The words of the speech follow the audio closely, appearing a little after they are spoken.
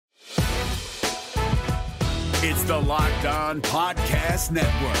It's the Locked On Podcast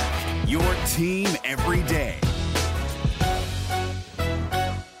Network, your team every day.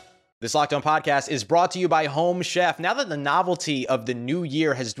 This Locked On Podcast is brought to you by Home Chef. Now that the novelty of the new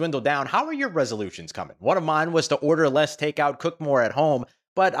year has dwindled down, how are your resolutions coming? One of mine was to order less takeout, cook more at home,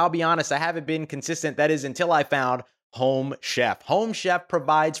 but I'll be honest, I haven't been consistent. That is until I found Home Chef. Home Chef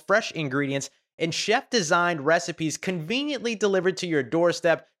provides fresh ingredients and chef-designed recipes conveniently delivered to your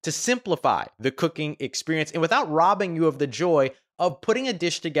doorstep to simplify the cooking experience and without robbing you of the joy of putting a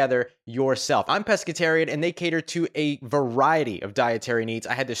dish together yourself. I'm pescatarian and they cater to a variety of dietary needs.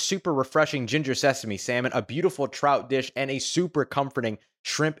 I had this super refreshing ginger sesame salmon, a beautiful trout dish, and a super comforting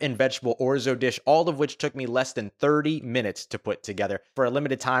shrimp and vegetable orzo dish, all of which took me less than 30 minutes to put together. For a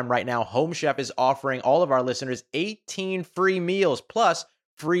limited time right now, Home Chef is offering all of our listeners 18 free meals plus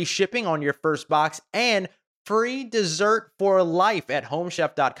free shipping on your first box and free dessert for life at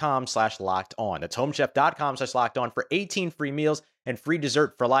homechef.com/lockedon. That's homechef.com/lockedon for 18 free meals and free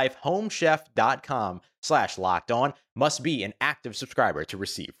dessert for life. Homechef.com/lockedon. Must be an active subscriber to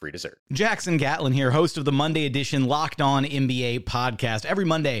receive free dessert. Jackson Gatlin here, host of the Monday edition Locked On NBA podcast. Every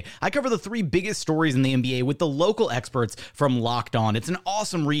Monday, I cover the three biggest stories in the NBA with the local experts from Locked On. It's an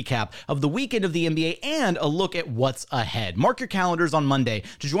awesome recap of the weekend of the NBA and a look at what's ahead. Mark your calendars on Monday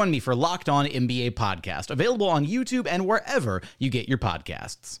to join me for Locked On NBA podcast, available on YouTube and wherever you get your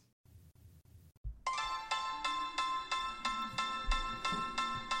podcasts.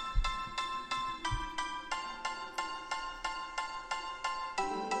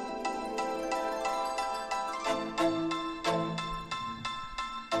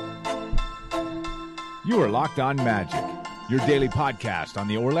 You are Locked On Magic, your daily podcast on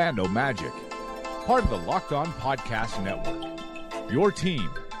the Orlando Magic. Part of the Locked On Podcast Network, your team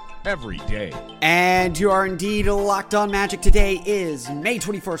every day. And you are indeed Locked On Magic. Today is May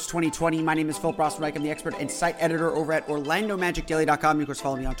 21st, 2020. My name is Philip Rossman. I'm the expert and site editor over at OrlandoMagicDaily.com. You can, of course,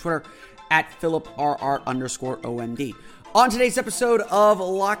 follow me on Twitter at PhilipRR_OMD. On today's episode of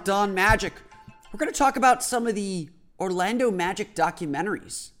Locked On Magic, we're going to talk about some of the Orlando Magic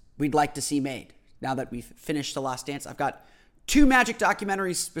documentaries we'd like to see made. Now that we've finished The Last Dance, I've got two Magic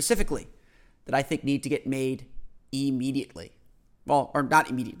documentaries specifically that I think need to get made immediately. Well, or not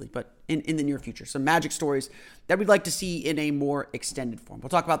immediately, but in the near future. Some Magic stories that we'd like to see in a more extended form. We'll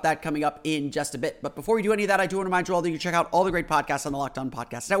talk about that coming up in just a bit. But before we do any of that, I do want to remind you all that you can check out all the great podcasts on the Locked On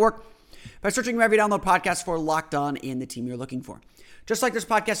Podcast Network by searching wherever you download podcasts for Locked On and the team you're looking for. Just like this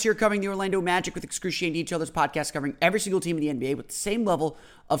podcast here covering the Orlando Magic with excruciating detail, this podcast covering every single team in the NBA with the same level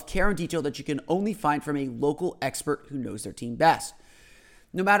of care and detail that you can only find from a local expert who knows their team best.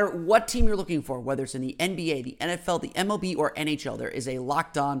 No matter what team you're looking for, whether it's in the NBA, the NFL, the MLB, or NHL, there is a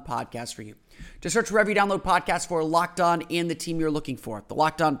Locked On podcast for you. Just search wherever you download podcasts for Locked On and the team you're looking for. The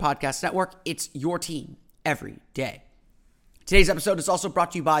Locked On Podcast Network, it's your team every day. Today's episode is also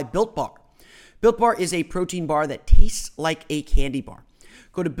brought to you by Built Bar. Built Bar is a protein bar that tastes like a candy bar.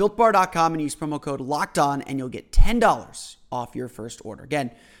 Go to BuiltBar.com and use promo code LOCKEDON and you'll get $10 off your first order. Again,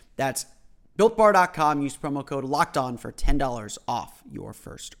 that's BuiltBar.com. Use promo code LOCKEDON for $10 off your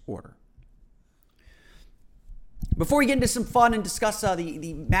first order. Before we get into some fun and discuss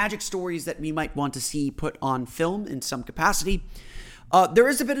the Magic stories that we might want to see put on film in some capacity, there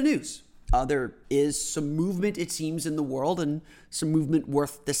is a bit of news. There is some movement, it seems, in the world, and some movement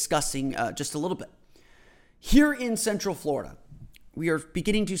worth discussing just a little bit. Here in Central Florida, we are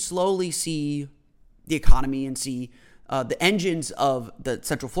beginning to slowly see the economy and see the engines of the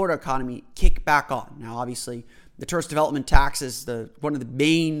Central Florida economy kick back on. Now, obviously, the tourist development tax is one of the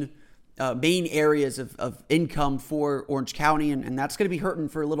main areas of income for Orange County, and that's going to be hurting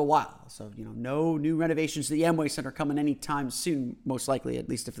for a little while. So, no new renovations to the Amway Center coming anytime soon, most likely, at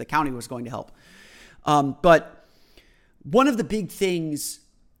least if the county was going to help. But one of the big things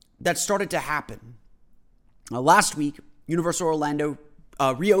that started to happen last week, Universal Orlando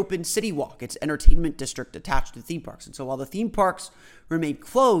reopened City Walk, its entertainment district attached to theme parks. And so while the theme parks remained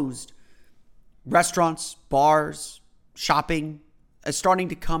closed, restaurants, bars, shopping is starting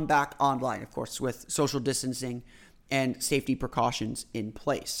to come back online, of course, with social distancing and safety precautions in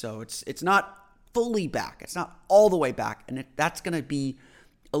place. So it's not fully back. It's not all the way back, and that's going to be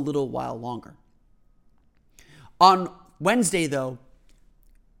a little while longer. On Wednesday, though,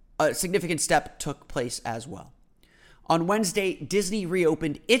 a significant step took place as well. On Wednesday, Disney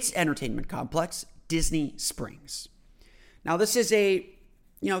reopened its entertainment complex, Disney Springs. Now, this is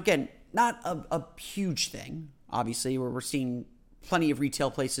again, not a huge thing, obviously, where we're seeing plenty of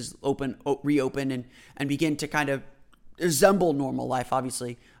retail places reopen and begin to kind of resemble normal life.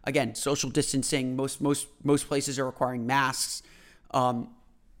 Obviously, again, social distancing. Most places are requiring masks.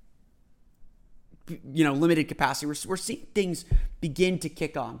 limited capacity. We're seeing things begin to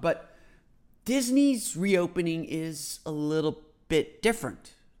kick on. But Disney's reopening is a little bit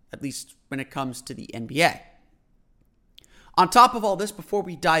different, at least when it comes to the NBA. On top of all this, before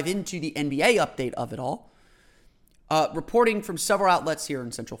we dive into the NBA update of it all, reporting from several outlets here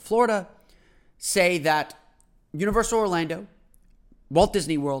in Central Florida say that Universal Orlando, Walt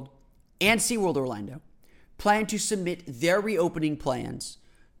Disney World, and SeaWorld Orlando plan to submit their reopening plans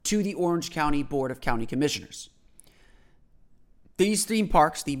to the Orange County Board of County Commissioners. These theme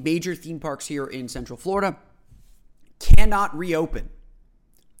parks, the major theme parks here in Central Florida, cannot reopen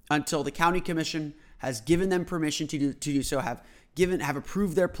until the county commission has given them permission to do so, have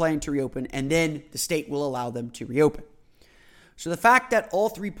approved their plan to reopen, and then the state will allow them to reopen. So the fact that all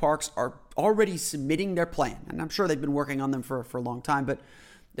three parks are already submitting their plan, and I'm sure they've been working on them for a long time, but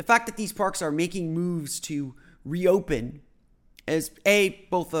the fact that these parks are making moves to reopen is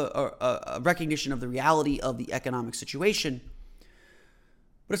both a recognition of the reality of the economic situation,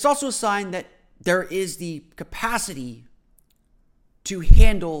 but it's also a sign that there is the capacity to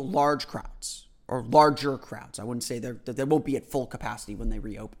handle large crowds or larger crowds. I wouldn't say there won't be at full capacity when they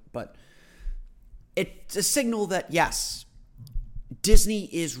reopen, but it's a signal that yes, Disney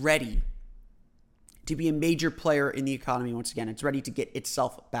is ready to be a major player in the economy once again. It's ready to get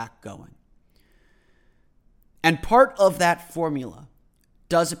itself back going. And part of that formula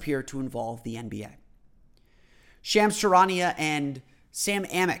does appear to involve the NBA. Shams Charania and Sam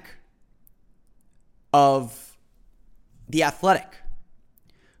Amick of The Athletic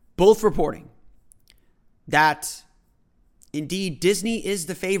both reporting that indeed Disney is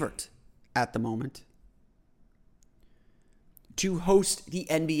the favorite at the moment to host the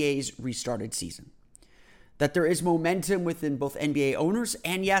NBA's restarted season. That there is momentum within both NBA owners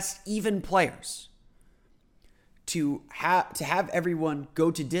and yes, even players to have everyone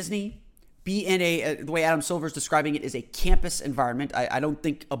go to Disney, be in the way Adam Silver is describing it, is a campus environment. I don't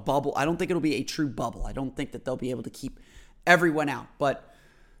think a bubble. I don't think it'll be a true bubble. I don't think that they'll be able to keep everyone out. But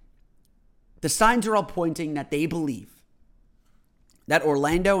the signs are all pointing that they believe that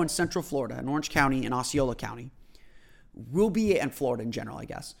Orlando and Central Florida and Orange County and Osceola County will be, and Florida in general, I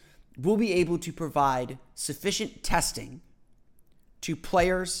guess, will be able to provide sufficient testing to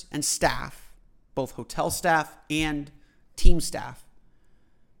players and staff, both hotel staff and team staff,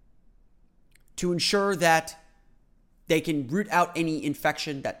 to ensure that they can root out any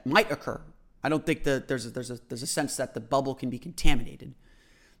infection that might occur. I don't think that there's a sense that the bubble can be contaminated,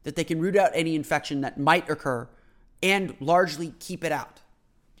 that they can root out any infection that might occur and largely keep it out.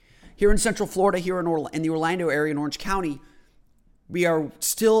 Here in Central Florida, here in the Orlando area in Orange County, we are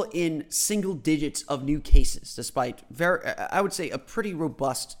still in single digits of new cases, despite I would say, a pretty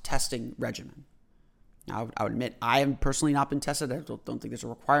robust testing regimen. Now, I would admit, I have personally not been tested. I don't think there's a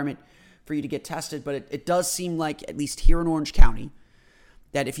requirement for you to get tested, but it does seem like, at least here in Orange County,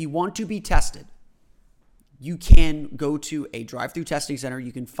 that if you want to be tested, you can go to a drive-through testing center.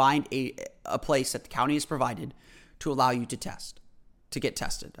 You can find a place that the county has provided to allow you to get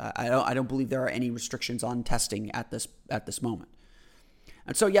tested. I don't believe there are any restrictions on testing at this moment.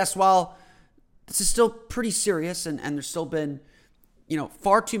 And so, yes, while this is still pretty serious and there's still been,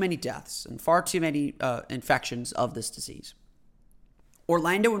 far too many deaths and far too many infections of this disease,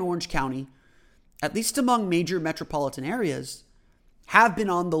 Orlando and Orange County, at least among major metropolitan areas, have been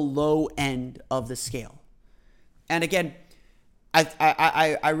on the low end of the scale. And again,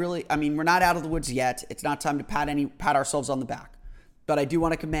 I mean, we're not out of the woods yet. It's not time to pat ourselves on the back. But I do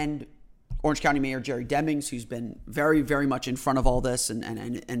want to commend Orange County Mayor Jerry Demings, who's been very, very much in front of all this and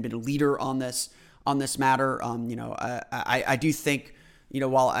been a leader on this matter. I do think,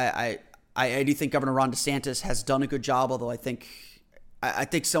 while I do think Governor Ron DeSantis has done a good job, although I think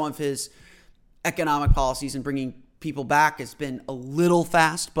some of his economic policies and bringing people back has been a little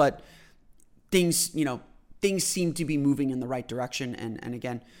fast, but things seem to be moving in the right direction. And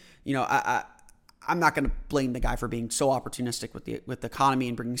again, I'm not going to blame the guy for being so opportunistic with the economy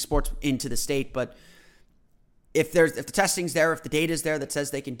and bringing sports into the state. But if the testing's there, if the data is there that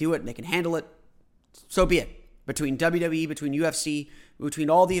says they can do it and they can handle it, so be it. Between WWE, between UFC, between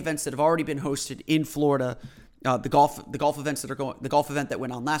all the events that have already been hosted in Florida, the golf events the golf event that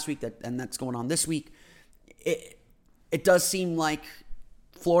went on last week that's going on this week, it does seem like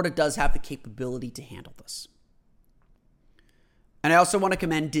Florida does have the capability to handle this. And I also want to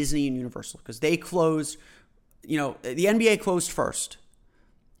commend Disney and Universal because they closed, the NBA closed first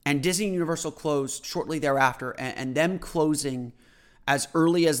and Disney and Universal closed shortly thereafter, and them closing as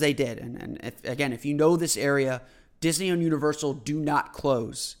early as they did. And if you know this area, Disney and Universal do not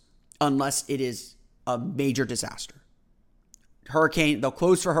close unless it is a major disaster. they'll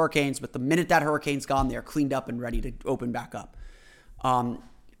close for hurricanes, but the minute that hurricane's gone, they're cleaned up and ready to open back up.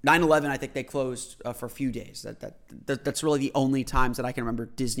 9/11, I think they closed for a few days. That's really the only times that I can remember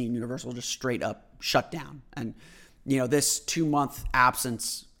Disney and Universal just straight up shut down. And, this 2-month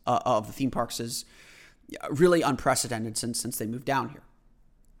absence of the theme parks is really unprecedented since they moved down here.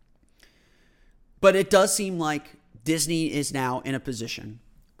 But it does seem like Disney is now in a position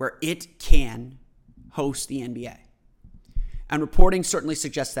where it can host the NBA. And reporting certainly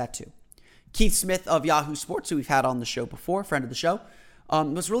suggests that too. Keith Smith of Yahoo Sports, who we've had on the show before, friend of the show,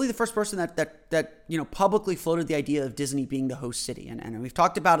 was really the first person that publicly floated the idea of Disney being the host city. And we've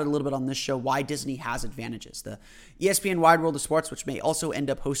talked about it a little bit on this show, why Disney has advantages. The ESPN Wide World of Sports, which may also end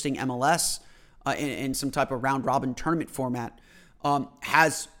up hosting MLS in some type of round-robin tournament format,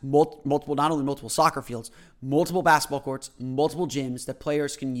 has multiple, not only multiple soccer fields, multiple basketball courts, multiple gyms that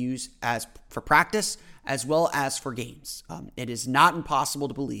players can use as for practice as well as for games. It is not impossible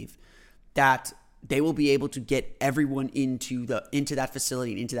to believe that they will be able to get everyone into that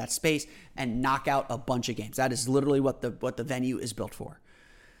facility and into that space and knock out a bunch of games. That is literally what the venue is built for.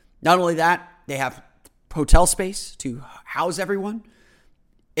 Not only that, they have hotel space to house everyone.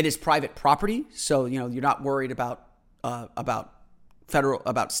 It is private property, so you're not worried about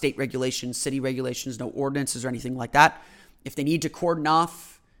state regulations, city regulations, no ordinances or anything like that. If they need to cordon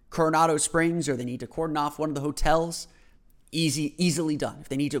off Coronado Springs or they need to cordon off one of the hotels, easily done. If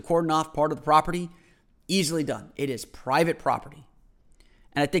they need to cordon off part of the property, easily done. It is private property.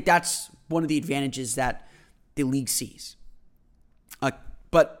 And I think that's one of the advantages that the league sees.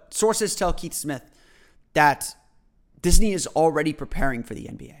 But sources tell Keith Smith that Disney is already preparing for the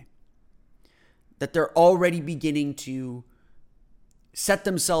NBA. That they're already beginning to set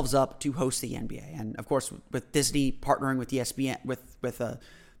themselves up to host the NBA. And of course, with Disney partnering with ESPN, with the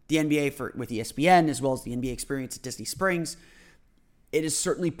NBA with ESPN, as well as the NBA experience at Disney Springs, it is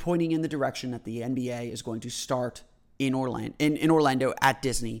certainly pointing in the direction that the NBA is going to start in Orlando at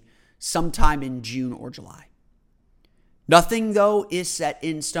Disney sometime in June or July. Nothing, though, is set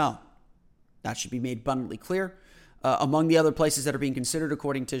in stone. That should be made abundantly clear. Among the other places that are being considered,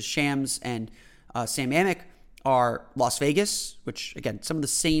 according to Shams and Sam Amick, are Las Vegas, which, again, some of the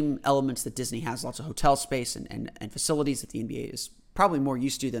same elements that Disney has, lots of hotel space and facilities that the NBA is probably more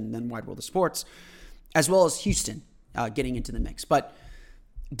used to than Wide World of Sports, as well as Houston getting into the mix. But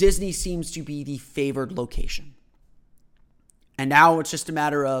Disney seems to be the favored location. And now it's just a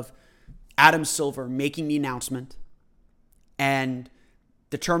matter of Adam Silver making the announcement and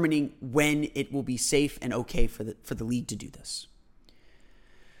determining when it will be safe and okay for the league to do this.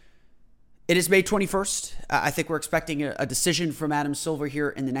 It is May 21st. I think we're expecting a decision from Adam Silver here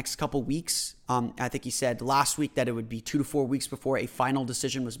in the next couple weeks. I think he said last week that it would be 2 to 4 weeks before a final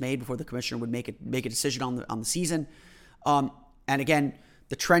decision was made, before the commissioner would make a decision on the season. And again,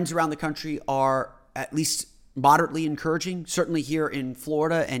 the trends around the country are at least moderately encouraging. Certainly here in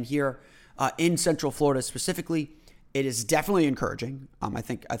Florida and here in Central Florida specifically, it is definitely encouraging. I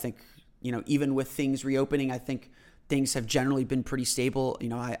think even with things reopening, I think things have generally been pretty stable.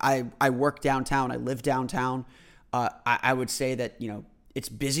 I work downtown. I live downtown. I would say that, it's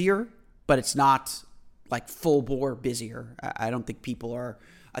busier, but it's not like full bore busier. I think people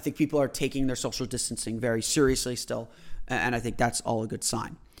are taking their social distancing very seriously still. And I think that's all a good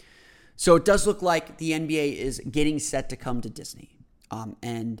sign. So it does look like the NBA is getting set to come to Disney.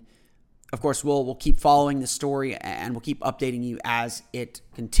 And of course, we'll keep following the story and we'll keep updating you as it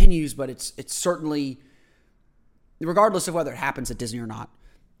continues. But it's certainly, regardless of whether it happens at Disney or not,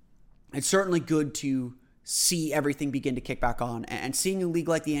 it's certainly good to see everything begin to kick back on and seeing a league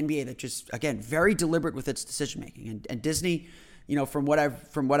like the NBA that just, again, very deliberate with its decision making. And Disney, from what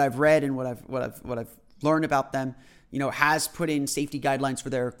I've read and what I've learned about them, has put in safety guidelines for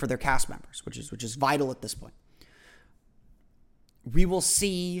their cast members, which is vital at this point. We will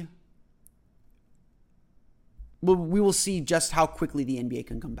see just how quickly the NBA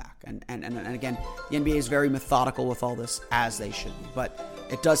can come back. And again, the NBA is very methodical with all this, as they should be. But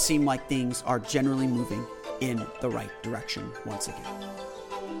it does seem like things are generally moving in the right direction once again.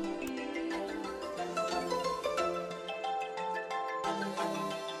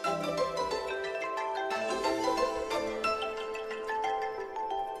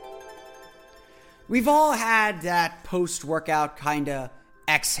 We've all had that post-workout kind of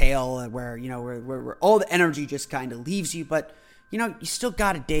exhale where all the energy just kind of leaves you, but you still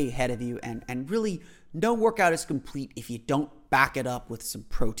got a day ahead of you, and really no workout is complete if you don't back it up with some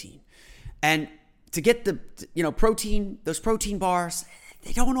protein. And to get the protein, those protein bars,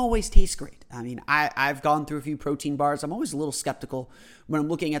 they don't always taste great. I mean, I've gone through a few protein bars. I'm always a little skeptical when I'm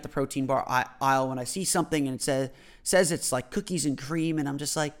looking at the protein bar aisle when I see something and it says it's like cookies and cream, and I'm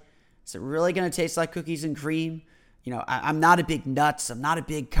just like, is it really going to taste like cookies and cream? You know, I'm not a big nuts. I'm not a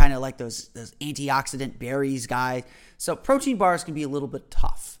big kind of like those antioxidant berries guy. So protein bars can be a little bit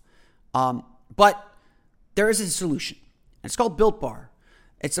tough. But there is a solution. It's called Built Bar.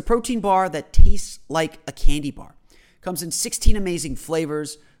 It's a protein bar that tastes like a candy bar. Comes in 16 amazing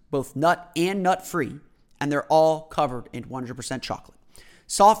flavors, both nut and nut-free, and they're all covered in 100% chocolate.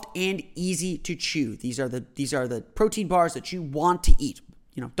 Soft and easy to chew. These are the protein bars that you want to eat.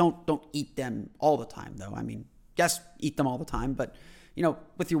 You know, don't eat them all the time, though. I mean, yes, eat them all the time, but, you know,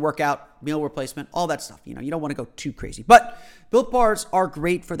 with your workout, meal replacement, all that stuff, you know, you don't want to go too crazy. But Built Bars are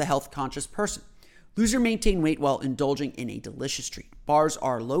great for the health-conscious person. Lose or maintain weight while indulging in a delicious treat. Bars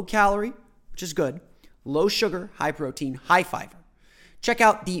are low-calorie, which is good, low sugar, high protein, high fiber. Check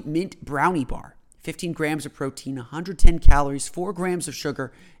out the Mint Brownie Bar. 15 grams of protein, 110 calories, 4 grams of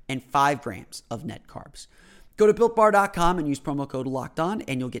sugar, and 5 grams of net carbs. Go to BuiltBar.com and use promo code LOCKEDON,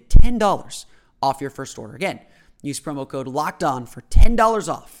 and you'll get $10 off your first order. Again, use promo code LOCKEDON for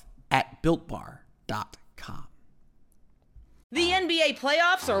 $10 off at BuiltBar.com. The NBA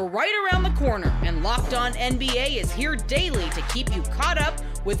playoffs are right around the corner, and Locked On NBA is here daily to keep you caught up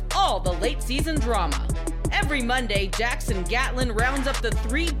with all the late season drama. Every Monday, Jackson Gatlin rounds up the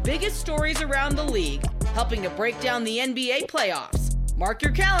 3 biggest stories around the league, helping to break down the NBA playoffs. Mark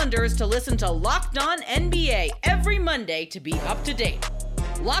your calendars to listen to Locked On NBA every Monday to be up to date.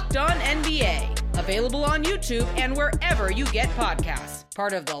 Locked On NBA, available on YouTube and wherever you get podcasts.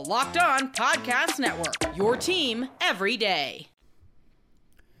 Part of the Locked On Podcast Network, your team every day.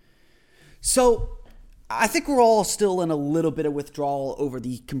 So, I think we're all still in a little bit of withdrawal over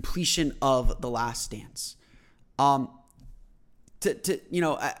the completion of The Last Dance. Obviously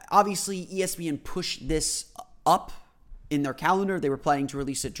ESPN pushed this up in their calendar. They were planning to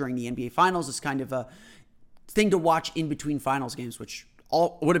release it during the NBA Finals as kind of a thing to watch in between finals games, which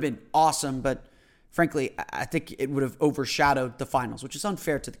all would have been awesome, but frankly, I think it would have overshadowed the finals, which is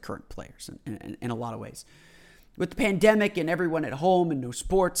unfair to the current players in a lot of ways. With the pandemic and everyone at home and no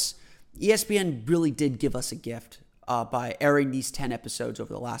sports, ESPN really did give us a gift by airing these 10 episodes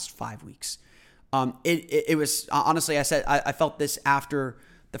over the last 5 weeks. It was, honestly, I felt this after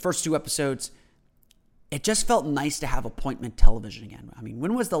the first 2 episodes. It just felt nice to have appointment television again. I mean,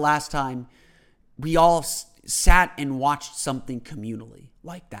 when was the last time we all sat and watched something communally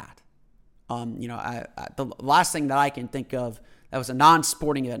like that? The last thing that I can think of that was a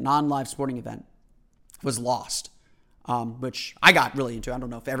non-sporting event, non-live sporting event, was Lost, which I got really into. I don't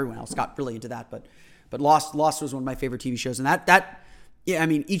know if everyone else got really into that, but Lost was one of my favorite TV shows.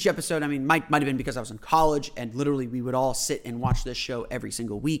 And each episode, might have been because I was in college and literally we would all sit and watch this show every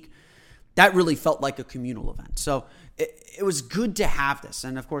single week. That really felt like a communal event. So it was good to have this.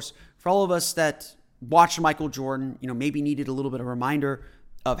 And of course, for all of us that watched Michael Jordan, maybe needed a little bit of a reminder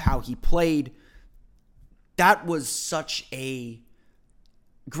of how he played, that was such a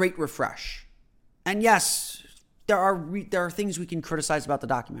great refresh. And yes, there are things we can criticize about the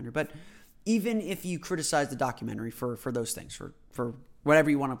documentary, but even if you criticize the documentary for those things, for whatever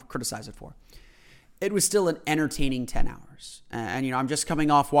you want to criticize it for, it was still an entertaining 10 hours. And I'm just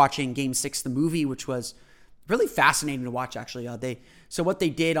coming off watching Game 6, the movie, which was really fascinating to watch, actually. So what they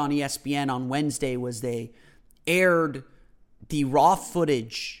did on ESPN on Wednesday was they aired the raw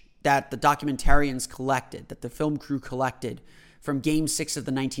footage that the documentarians collected, that the film crew collected from Game 6 of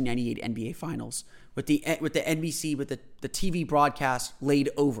the 1998 NBA Finals, with the NBC, with the TV broadcast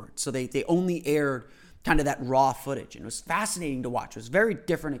laid over it. So they only aired kind of that raw footage, and it was fascinating to watch. It was a very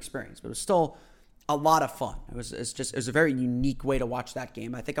different experience, but it was still a lot of fun. It was a very unique way to watch that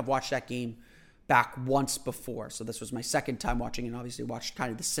game. I think I've watched that game back once before, so this was my second time watching it, and obviously watched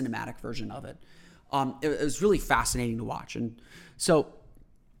kind of the cinematic version of it. It was really fascinating to watch. And so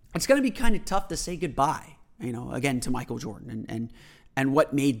it's going to be kind of tough to say goodbye, again, to Michael Jordan and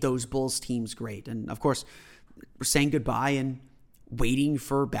what made those Bulls teams great. And of course, we're saying goodbye and waiting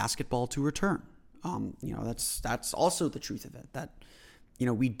for basketball to return. That's also the truth of it, that,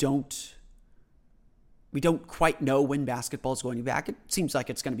 we don't quite know when basketball is going to be back. It seems like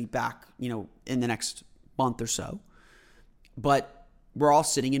it's going to be back, in the next month or so, but we're all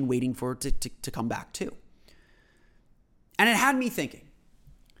sitting and waiting for it to come back too. And it had me thinking,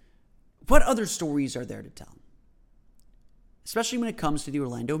 what other stories are there to tell? Especially when it comes to the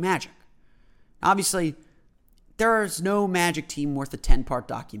Orlando Magic. Obviously, there is no Magic team worth a 10-part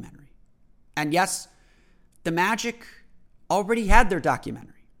documentary. And yes, the Magic already had their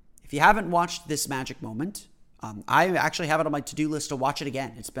documentary. If you haven't watched This Magic Moment, I actually have it on my to-do list to watch it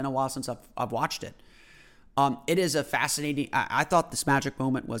again. It's been a while since I've watched it. It is a fascinating... I thought this Magic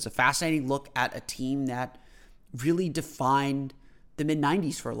moment was a fascinating look at a team that really defined the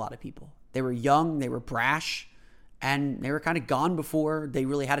mid-90s for a lot of people. They were young, they were brash, and they were kind of gone before they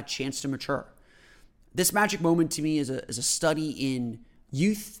really had a chance to mature. This Magic moment to me is a study in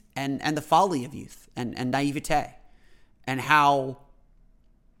youth and the folly of youth and naivete, and how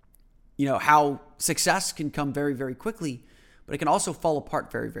success can come very, very quickly, but it can also fall apart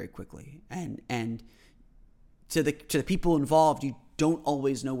very, very quickly. And to the people involved, you don't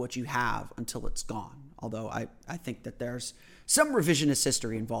always know what you have until it's gone. Although I think that there's some revisionist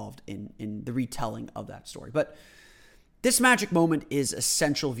history involved in the retelling of that story. But this Magic moment is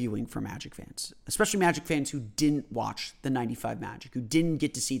essential viewing for Magic fans, especially Magic fans who didn't watch the 95 Magic, who didn't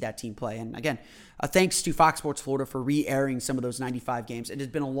get to see that team play. And again, thanks to Fox Sports Florida for re-airing some of those 95 games. It has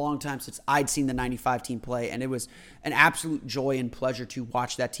been a long time since I'd seen the 95 team play, and it was an absolute joy and pleasure to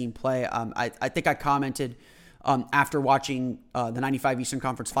watch that team play. I think I commented after watching the 95 Eastern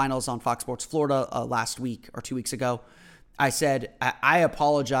Conference Finals on Fox Sports Florida last week or 2 weeks ago. I said, I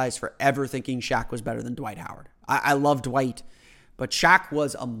apologize for ever thinking Shaq was better than Dwight Howard. I love Dwight, but Shaq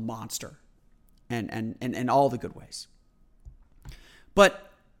was a monster and in all the good ways.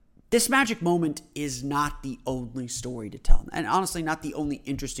 But this Magic moment is not the only story to tell, and honestly not the only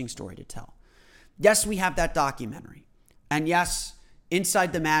interesting story to tell. Yes, we have that documentary. And yes,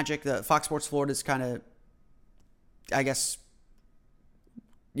 Inside the Magic, the Fox Sports Florida's kind of, I guess,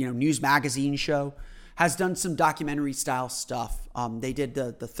 news magazine show, has done some documentary style stuff. They did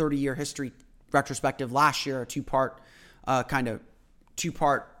the 30-year history retrospective last year, a two-part 2-hour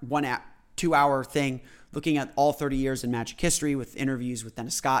thing looking at all 30 years in Magic history with interviews with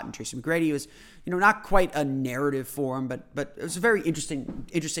Dennis Scott and Tracy McGrady. It was, not quite a narrative form, but it was a very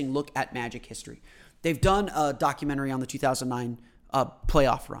interesting look at Magic history. They've done a documentary on the 2009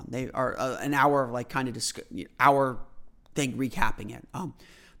 playoff run. They are an hour hour thing recapping it.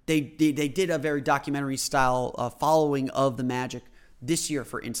 They did a very documentary style following of the Magic this year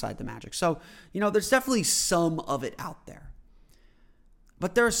for Inside the Magic. So, there's definitely some of it out there.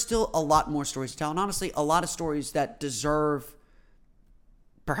 But there are still a lot more stories to tell. And honestly, a lot of stories that deserve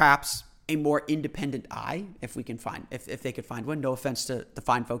perhaps a more independent eye, if we can find, if they could find one. No offense to the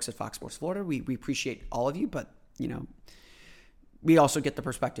fine folks at Fox Sports Florida. We appreciate all of you, but, we also get the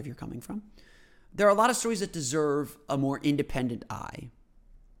perspective you're coming from. There are a lot of stories that deserve a more independent eye.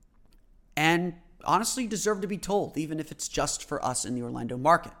 And honestly deserve to be told, even if it's just for us in the Orlando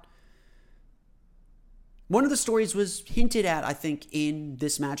market. One of the stories was hinted at, I think, in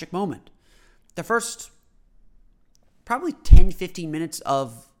this Magic moment. The first probably 10, 15 minutes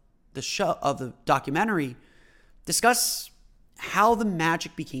of the show, of the documentary, discuss how the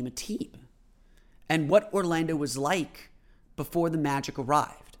Magic became a team and what Orlando was like before the Magic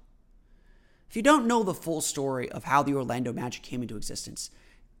arrived. If you don't know the full story of how the Orlando Magic came into existence,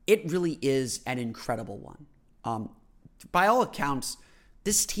 it really is an incredible one. By all accounts,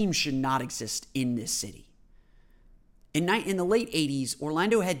 this team should not exist in this city. In the late 80s,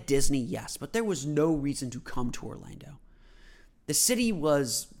 Orlando had Disney, yes, but there was no reason to come to Orlando. The city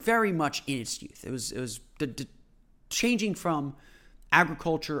was very much in its youth. It was changing from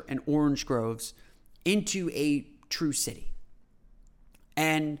agriculture and orange groves into a true city.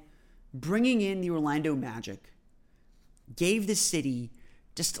 And bringing in the Orlando Magic gave the city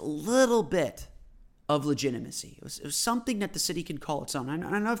just a little bit of legitimacy. It was something that the city could call its own. And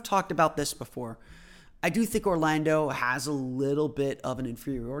I know I've talked about this before. I do think Orlando has a little bit of an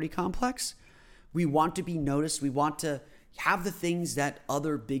inferiority complex. We want to be noticed. We want to have the things that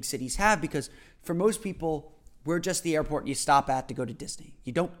other big cities have, because for most people, we're just the airport you stop at to go to Disney.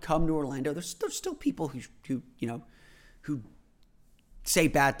 You don't come to Orlando. There's still people who say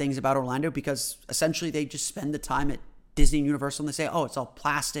bad things about Orlando because essentially they just spend the time at Disney and Universal and they say, oh, it's all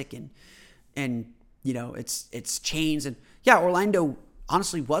plastic and it's chains. And yeah, Orlando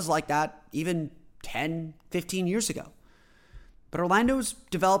honestly was like that even 10, 15 years ago. But Orlando's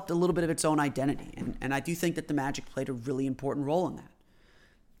developed a little bit of its own identity. And I do think that the Magic played a really important role in that.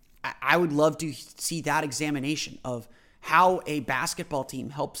 I would love to see that examination of how a basketball team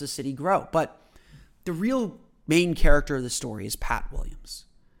helps a city grow. But the real main character of the story is Pat Williams.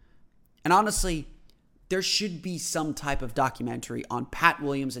 And honestly, there should be some type of documentary on Pat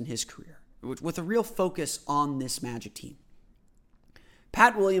Williams and his career, with a real focus on this Magic team.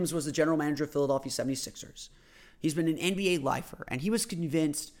 Pat Williams was the general manager of Philadelphia 76ers. He's been an NBA lifer, and he was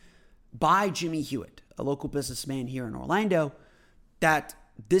convinced by Jimmy Hewitt, a local businessman here in Orlando, that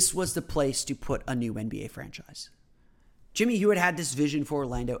this was the place to put a new NBA franchise. Jimmy Hewitt had this vision for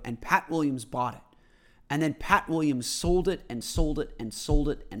Orlando, and Pat Williams bought it. And then Pat Williams sold it and sold it and sold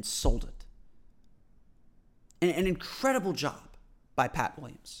it and sold it. An incredible job by Pat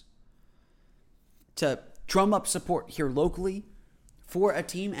Williams to drum up support here locally for a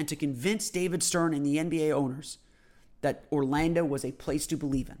team and to convince David Stern and the NBA owners that Orlando was a place to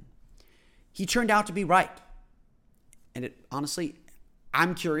believe in. He turned out to be right. And honestly,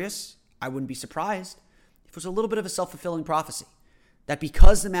 I'm curious, I wouldn't be surprised if it was a little bit of a self-fulfilling prophecy. That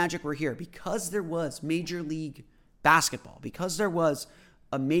because the Magic were here, because there was Major League Basketball, because there was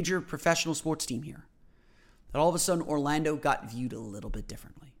a major professional sports team here, that all of a sudden Orlando got viewed a little bit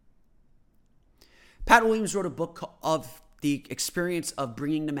differently. Pat Williams wrote a book of the experience of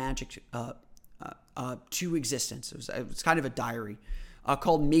bringing the Magic to existence. It was kind of a diary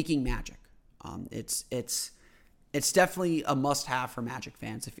called Making Magic. It's definitely a must-have for Magic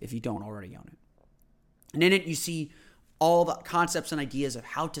fans if you don't already own it. And in it, you see all the concepts and ideas of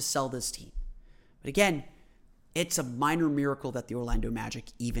how to sell this team. But again, it's a minor miracle that the Orlando Magic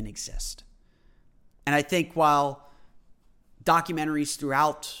even exist. And I think while documentaries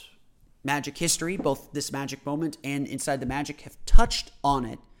throughout Magic history, both this Magic moment and Inside the Magic, have touched on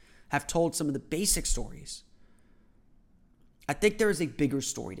it, have told some of the basic stories, I think there is a bigger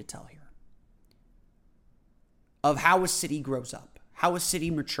story to tell here. Of how a city grows up, how a city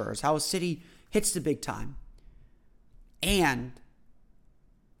matures, how a city hits the big time. And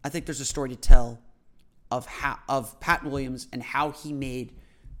I think there's a story to tell of Pat Williams and how he made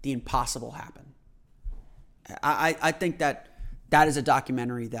the impossible happen. I think that is a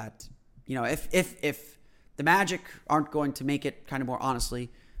documentary that, you know, if the Magic aren't going to make it, kind of more honestly,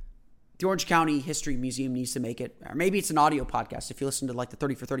 the Orange County History Museum needs to make it. Or maybe it's an audio podcast. If you listen to like the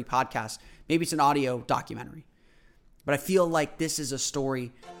 30 for 30 podcast, maybe it's an audio documentary. But I feel like this is a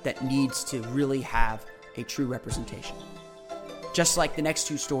story that needs to really have a true representation. Just like the next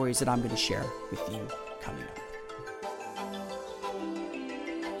two stories that I'm going to share with you coming up.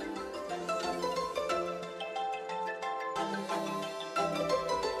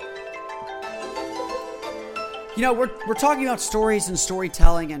 You know, we're talking about stories and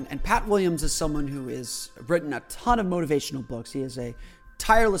storytelling, and Pat Williams is someone who has written a ton of motivational books. He is a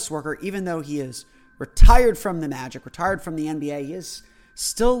tireless worker. Even though he is retired from the Magic, retired from the NBA, he is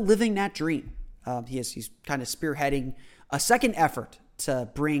still living that dream. He's kind of spearheading a second effort to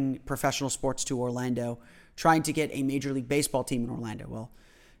bring professional sports to Orlando, trying to get a Major League Baseball team in Orlando. Well,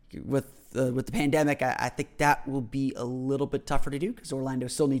 with the pandemic, I think that will be a little bit tougher to do because Orlando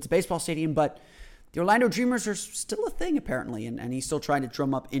still needs a baseball stadium, but the Orlando Dreamers are still a thing, apparently, and he's still trying to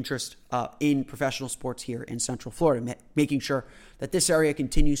drum up interest in professional sports here in Central Florida, making sure that this area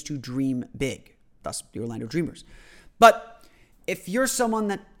continues to dream big, thus the Orlando Dreamers. But if you're someone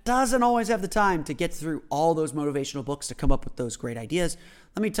that doesn't always have the time to get through all those motivational books to come up with those great ideas,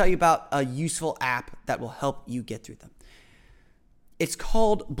 let me tell you about a useful app that will help you get through them. It's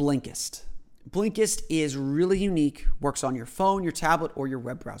called Blinkist. Blinkist is really unique, works on your phone, your tablet, or your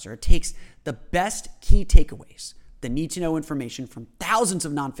web browser. It takes the best key takeaways, the need-to-know information from thousands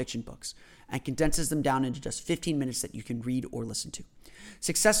of nonfiction books, and condenses them down into just 15 minutes that you can read or listen to.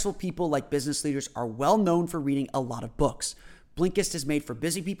 Successful people like business leaders are well known for reading a lot of books. Blinkist is made for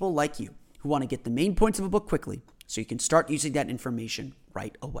busy people like you who want to get the main points of a book quickly so you can start using that information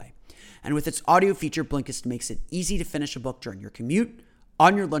right away. And with its audio feature, Blinkist makes it easy to finish a book during your commute,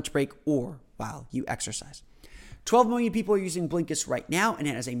 on your lunch break, or while you exercise. 12 million people are using Blinkist right now, and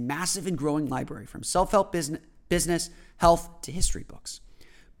it has a massive and growing library from self-help, business, health, to history books.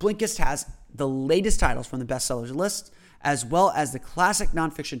 Blinkist has the latest titles from the bestsellers list, as well as the classic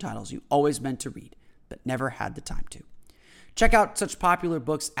nonfiction titles you always meant to read, but never had the time to. Check out such popular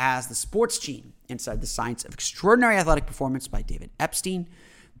books as The Sports Gene, Inside the Science of Extraordinary Athletic Performance by David Epstein.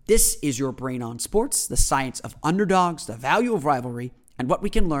 This is Your Brain on Sports, The Science of Underdogs, The Value of Rivalry, and What We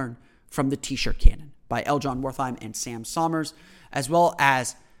Can Learn from the T-Shirt Cannon by L. John Wertheim and Sam Sommers, as well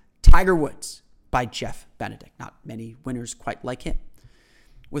as Tiger Woods by Jeff Benedict. Not many winners quite like him.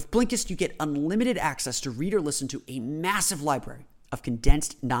 With Blinkist, you get unlimited access to read or listen to a massive library of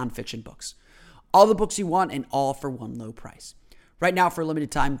condensed nonfiction books. All the books you want and all for one low price. Right now, for a limited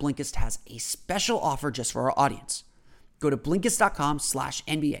time, Blinkist has a special offer just for our audience. Go to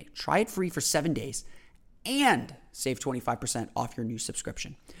Blinkist.com/NBA. Try it free for 7 days and save 25% off your new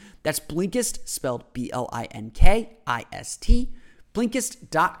subscription. That's Blinkist, spelled Blinkist.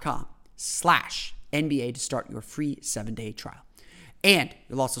 Blinkist.com/NBA to start your free 7-day trial. And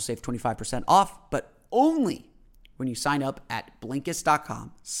you'll also save 25% off, but only when you sign up at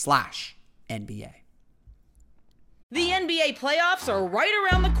Blinkist.com/NBA. The NBA playoffs are right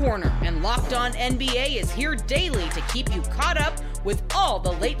around the corner, and Locked On NBA is here daily to keep you caught up with all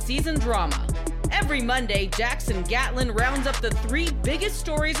the late season drama. Every Monday, Jackson Gatlin rounds up the 3 biggest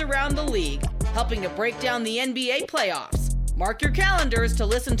stories around the league, helping to break down the NBA playoffs. Mark your calendars to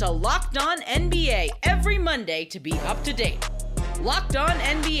listen to Locked On NBA every Monday to be up to date. Locked On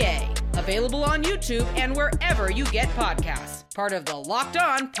NBA, available on YouTube and wherever you get podcasts. Part of the Locked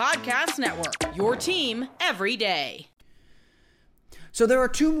On Podcast Network, your team every day. So there are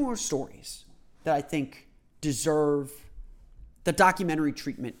 2 more stories that I think deserve the documentary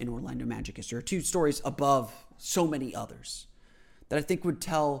treatment in Orlando Magic history. There are 2 stories above so many others that I think would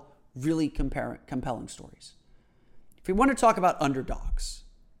tell really compelling stories. If we want to talk about underdogs,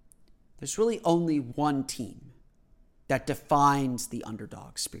 there's really only one team that defines the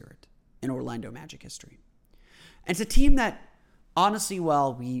underdog spirit in Orlando Magic history. And it's a team that, honestly,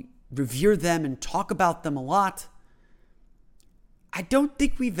 while we revere them and talk about them a lot, I don't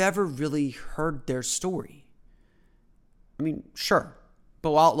think we've ever really heard their story. I mean, sure,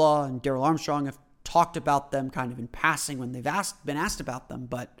 Bo Outlaw and Darrell Armstrong have talked about them kind of in passing when they've been asked about them,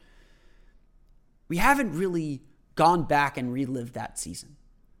 but we haven't really gone back and relived that season.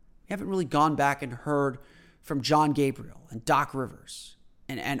 We haven't really gone back and heard from John Gabriel and Doc Rivers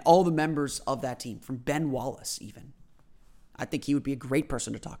and all the members of that team, from Ben Wallace even. I think he would be a great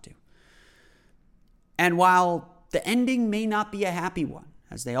person to talk to. And while the ending may not be a happy one,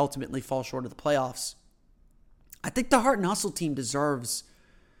 as they ultimately fall short of the playoffs, I think the Heart and Hustle team deserves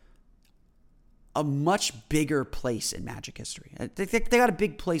a much bigger place in Magic history. They got a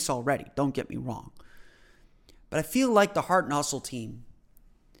big place already, don't get me wrong. But I feel like the Heart and Hustle team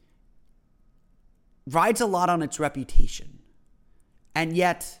rides a lot on its reputation. And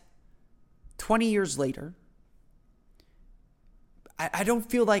yet, 20 years later, I don't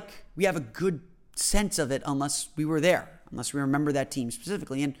feel like we have a good sense of it unless we were there, unless we remember that team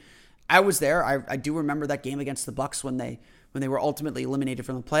specifically. And I was there. I do remember that game against the Bucks when they were ultimately eliminated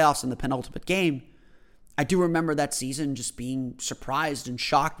from the playoffs in the penultimate game. I do remember that season just being surprised and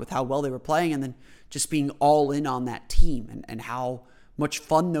shocked with how well they were playing, and then just being all in on that team and how much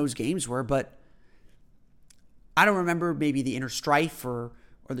fun those games were. But I don't remember maybe the inner strife or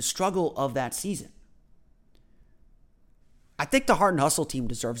the struggle of that season. I think the Heart and Hustle team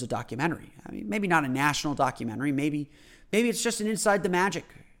deserves a documentary. I mean, maybe not a national documentary. Maybe it's just an Inside the Magic.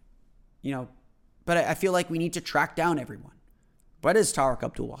 But I feel like we need to track down everyone. What is Tariq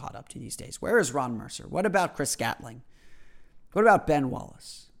Abdul-Wahad up to these days? Where is Ron Mercer? What about Chris Gatling? What about Ben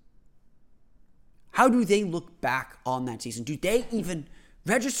Wallace? How do they look back on that season? Do they even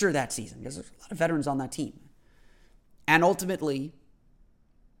register that season? Because there's a lot of veterans on that team. And ultimately,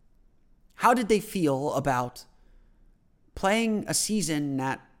 how did they feel about playing a season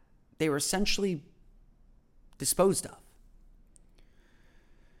that they were essentially disposed of?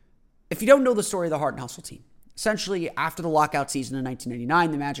 If you don't know the story of the Heart and Hustle team, essentially after the lockout season in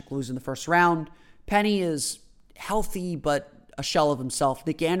 1999, the Magic lose in the first round. Penny is healthy but a shell of himself.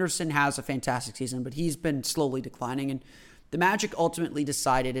 Nick Anderson has a fantastic season, but he's been slowly declining. And the Magic ultimately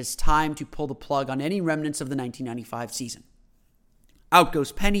decided it's time to pull the plug on any remnants of the 1995 season. Out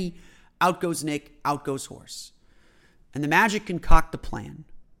goes Penny, out goes Nick, out goes Horace. And the Magic concoct a plan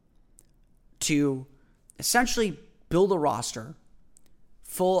to essentially build a roster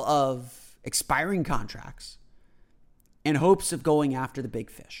full of expiring contracts in hopes of going after the big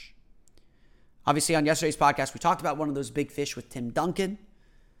fish. Obviously, on yesterday's podcast, we talked about one of those big fish with Tim Duncan,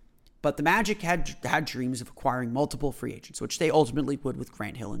 but the Magic had dreams of acquiring multiple free agents, which they ultimately would with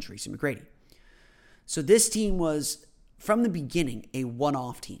Grant Hill and Tracy McGrady. So this team was, from the beginning, a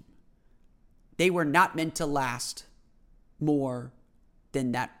one-off team. They were not meant to last more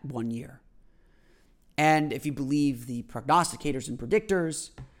than that 1 year. And if you believe the prognosticators and predictors,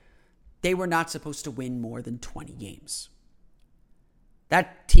 they were not supposed to win more than 20 games.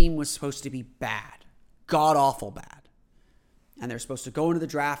 That team was supposed to be bad, god-awful bad. And they're supposed to go into the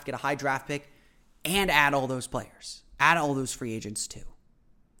draft, get a high draft pick, and add all those players. Add all those free agents too.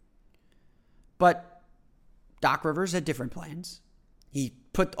 But Doc Rivers had different plans. He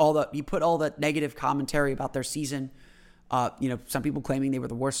put all that negative commentary about their season. Some people claiming they were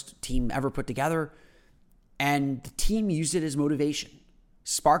the worst team ever put together. And the team used it as motivation,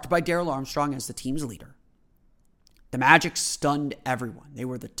 sparked by Darrell Armstrong as the team's leader. The Magic stunned everyone. They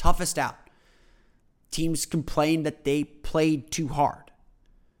were the toughest out. Teams complained that they played too hard,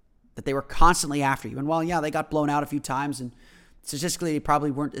 that they were constantly after you. And while, they got blown out a few times, and statistically they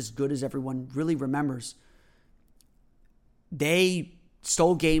probably weren't as good as everyone really remembers, they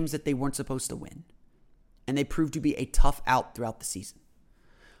stole games that they weren't supposed to win. And they proved to be a tough out throughout the season.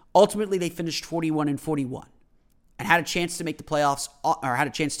 Ultimately, they finished 41-41 and had a chance to make the playoffs, or had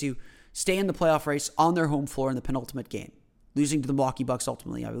a chance to stay in the playoff race on their home floor in the penultimate game, losing to the Milwaukee Bucks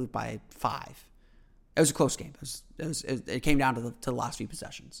ultimately, I believe, by 5. It was a close game. It came down to the last few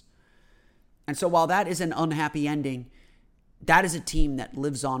possessions. And so while that is an unhappy ending, that is a team that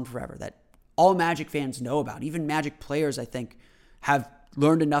lives on forever, that all Magic fans know about. Even Magic players, I think, have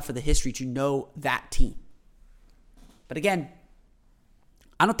learned enough of the history to know that team. But again,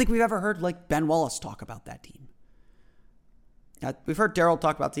 I don't think we've ever heard like Ben Wallace talk about that team. We've heard Daryl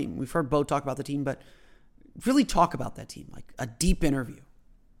talk about the team. We've heard Bo talk about the team, but really talk about that team, like a deep interview.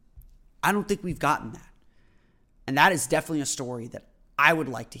 I don't think we've gotten that. And that is definitely a story that I would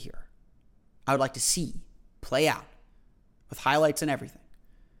like to hear. I would like to see play out with highlights and everything.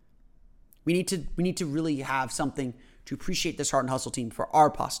 We need to really have something to appreciate this Heart and Hustle team for our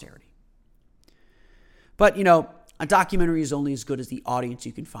posterity. But, a documentary is only as good as the audience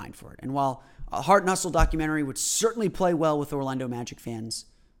you can find for it. And while a Heart and Hustle documentary would certainly play well with Orlando Magic fans,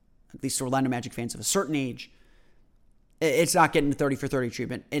 at least Orlando Magic fans of a certain age, it's not getting the 30 for 30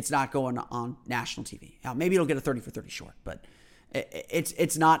 treatment. It's not going on national TV. Now, maybe it'll get a 30 for 30 short, but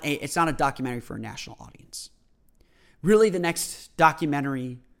it's not a documentary for a national audience. Really, the next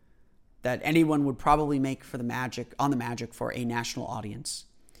documentary that anyone would probably make for the Magic for a national audience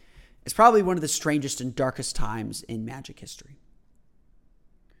is probably one of the strangest and darkest times in Magic history.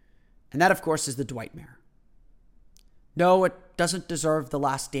 And that, of course, is the Dwight Mare. No, it doesn't deserve the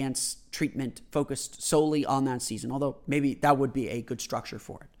Last Dance treatment focused solely on that season, although maybe that would be a good structure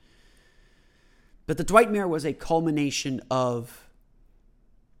for it. But the Dwight Mare was a culmination of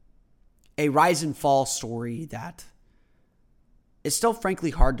a rise and fall story that is still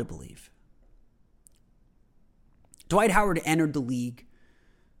frankly hard to believe. Dwight Howard entered the league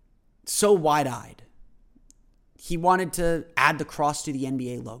so wide-eyed. He wanted to add the cross to the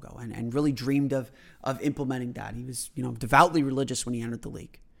NBA logo and really dreamed of implementing that. He was, devoutly religious when he entered the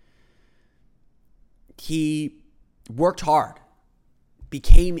league. He worked hard,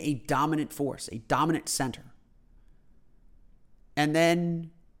 became a dominant force, a dominant center, and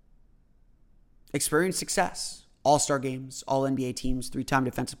then experienced success. All-Star games, All-NBA teams, 3-time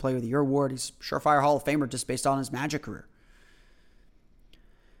Defensive Player of the Year award. He's a surefire Hall of Famer just based on his Magic career.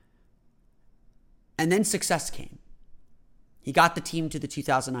 And then success came. He got the team to the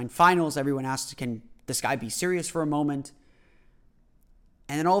 2009 finals. Everyone asked, can this guy be serious for a moment?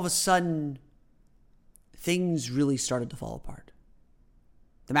 And then all of a sudden, things really started to fall apart.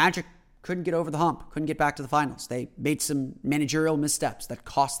 The Magic couldn't get over the hump, couldn't get back to the finals. They made some managerial missteps that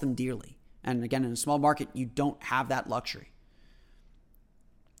cost them dearly. And again, in a small market, you don't have that luxury.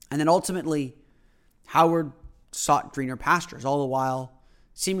 And then ultimately, Howard sought greener pastures, all the while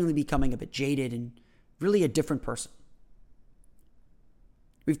seemingly becoming a bit jaded and really a different person.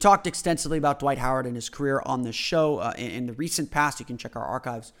 We've talked extensively about Dwight Howard and his career on this show in the recent past. You can check our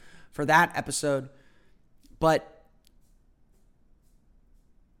archives for that episode. But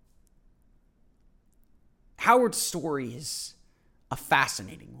Howard's story is a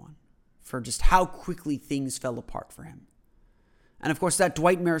fascinating one for just how quickly things fell apart for him. And of course, that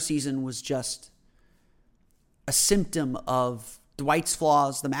Dwight Mare season was just a symptom of Dwight's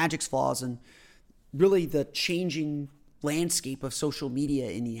flaws, the Magic's flaws, and really the changing landscape of social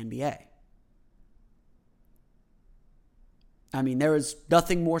media in the NBA. I mean, there is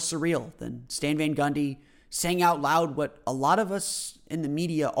nothing more surreal than Stan Van Gundy saying out loud what a lot of us in the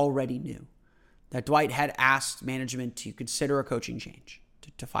media already knew, that Dwight had asked management to consider a coaching change,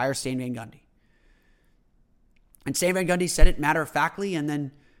 to fire Stan Van Gundy. And Stan Van Gundy said it matter-of-factly, and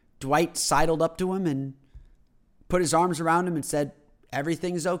then Dwight sidled up to him and put his arms around him and said,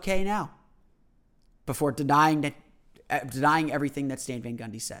 everything's okay now, before denying everything that Stan Van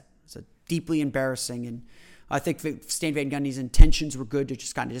Gundy said. It's a deeply embarrassing, and I think Stan Van Gundy's intentions were good to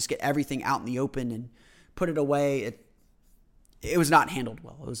just get everything out in the open and put it away. It was not handled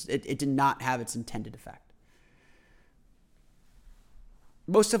well. It did not have its intended effect.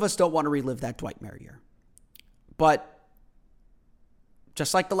 Most of us don't want to relive that Dwight Mare year. But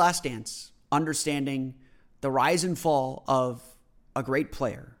just like The Last Dance, understanding the rise and fall of a great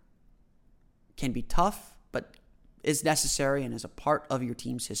player can be tough, but is necessary and is a part of your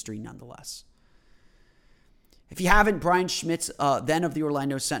team's history nonetheless. If you haven't, Brian Schmitz, then of the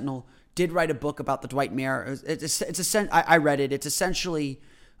Orlando Sentinel, did write a book about the Dwight Mare. I read it. It's essentially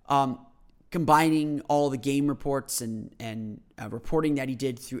combining all the game reports and reporting that he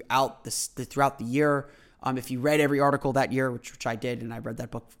did throughout the year. If you read every article that year, which I did, and I read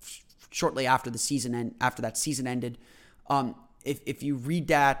that book shortly after that season ended. If you read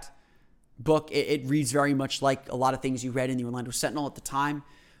that book, it reads very much like a lot of things you read in the Orlando Sentinel at the time.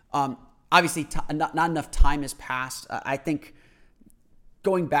 Obviously, not enough time has passed. I think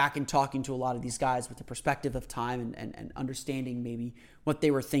going back and talking to a lot of these guys with the perspective of time and understanding maybe what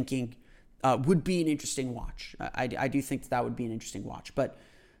they were thinking, would be an interesting watch. I do think that would be an interesting watch. But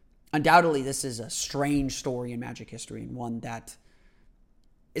undoubtedly, this is a strange story in Magic history, and one that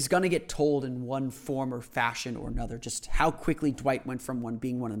is going to get told in one form or fashion or another. Just how quickly Dwight went from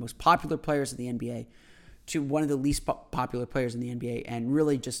being one of the most popular players in the NBA to one of the least popular players in the NBA, and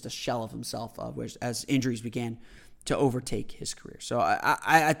really just a shell of himself as injuries began to overtake his career. So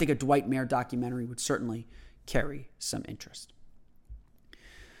I think a Dwight Mayer documentary would certainly carry some interest.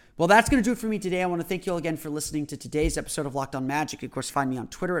 Well, that's going to do it for me today. I want to thank you all again for listening to today's episode of Locked On Magic. Of course, find me on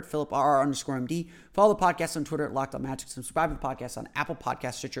Twitter at PhilipRR_MD. Follow the podcast on Twitter at Locked On Magic. Subscribe to the podcast on Apple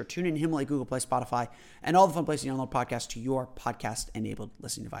Podcasts, Stitcher, TuneIn, Himalaya, Google Play, Spotify, and all the fun places you download podcasts to your podcast-enabled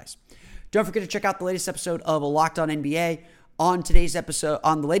listening device. Don't forget to check out the latest episode of Locked On NBA. On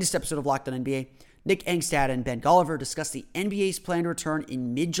the latest episode of Locked On NBA, Nick Engstad and Ben Golliver discuss the NBA's planned return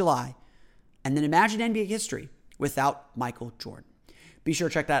in mid-July, and then imagine NBA history without Michael Jordan. Be sure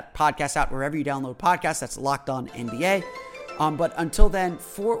to check that podcast out wherever you download podcasts. That's Locked On NBA. But until then,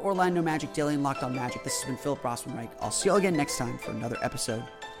 for Orlando Magic Daily and Locked On Magic, this has been Philip Rossman-Reich. I'll see you all again next time for another episode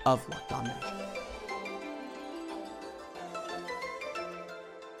of Locked On Magic.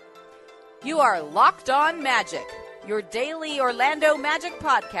 You are Locked On Magic, your daily Orlando Magic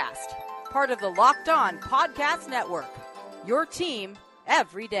podcast. Part of the Locked On Podcast Network. Your team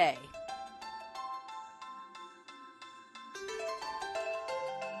every day.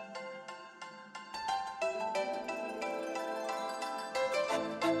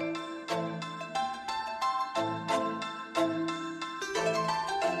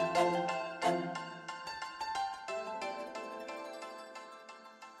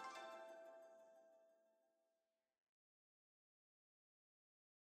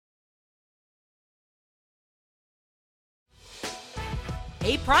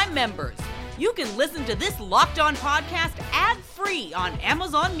 Hey, Prime members, you can listen to this Locked On podcast ad-free on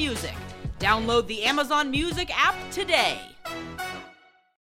Amazon Music. Download the Amazon Music app today.